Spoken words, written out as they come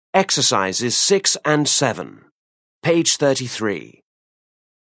Exercises 6 and 7. Page 33.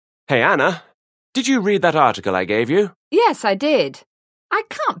 Hey, Anna, did you read that article I gave you? Yes, I did. I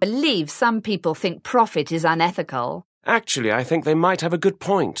can't believe some people think profit is unethical. Actually, I think they might have a good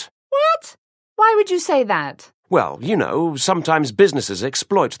point. What? Why would you say that? Well, you know, sometimes businesses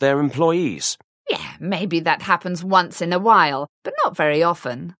exploit their employees. Yeah, maybe that happens once in a while, but not very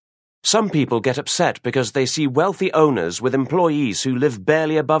often. Some people get upset because they see wealthy owners with employees who live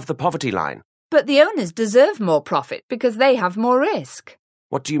barely above the poverty line. But the owners deserve more profit because they have more risk.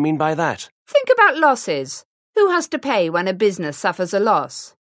 What do you mean by that? Think about losses. Who has to pay when a business suffers a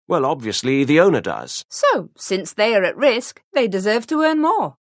loss? Well, obviously, the owner does. So, since they are at risk, they deserve to earn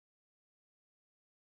more.